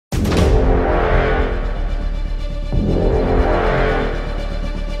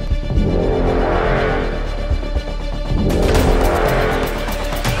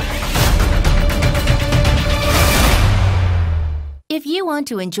want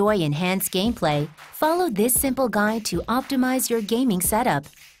to enjoy enhanced gameplay, follow this simple guide to optimize your gaming setup.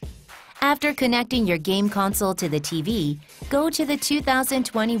 After connecting your game console to the TV, go to the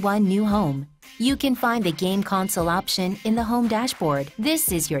 2021 New Home. You can find the game console option in the Home dashboard.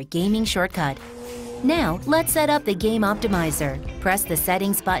 This is your gaming shortcut. Now, let's set up the Game Optimizer. Press the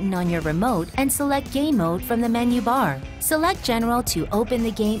Settings button on your remote and select Game Mode from the menu bar. Select General to open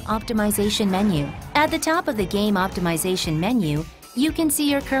the Game Optimization menu. At the top of the Game Optimization menu, you can see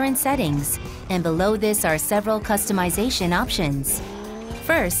your current settings, and below this are several customization options.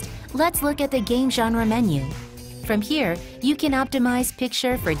 First, let's look at the Game Genre menu. From here, you can optimize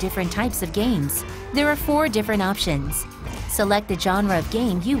picture for different types of games. There are 4 different options. Select the genre of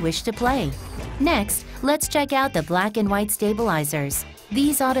game you wish to play. Next, let's check out the black and white stabilizers.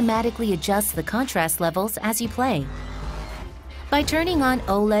 These automatically adjust the contrast levels as you play. By turning on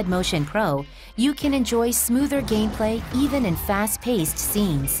OLED Motion Pro, you can enjoy smoother gameplay even in fast-paced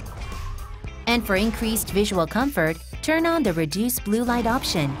scenes. And for increased visual comfort, turn on the Reduce Blue Light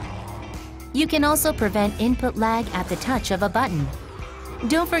option. You can also prevent input lag at the touch of a button.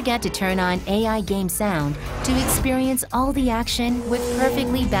 Don't forget to turn on AI Game Sound to experience all the action with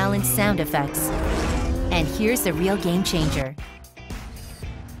perfectly balanced sound effects. And here's the real game changer.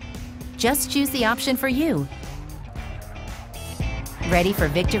 Just choose the option for you. Ready for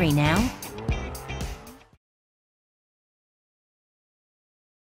victory now?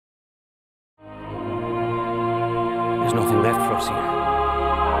 There's nothing left for us here.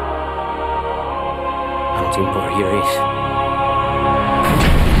 I don't think Potter here is.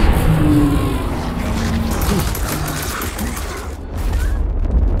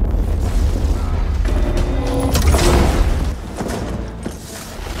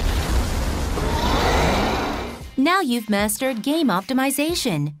 Now you've mastered game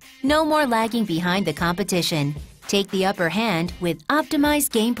optimization. No more lagging behind the competition. Take the upper hand with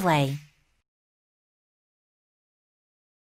optimized gameplay.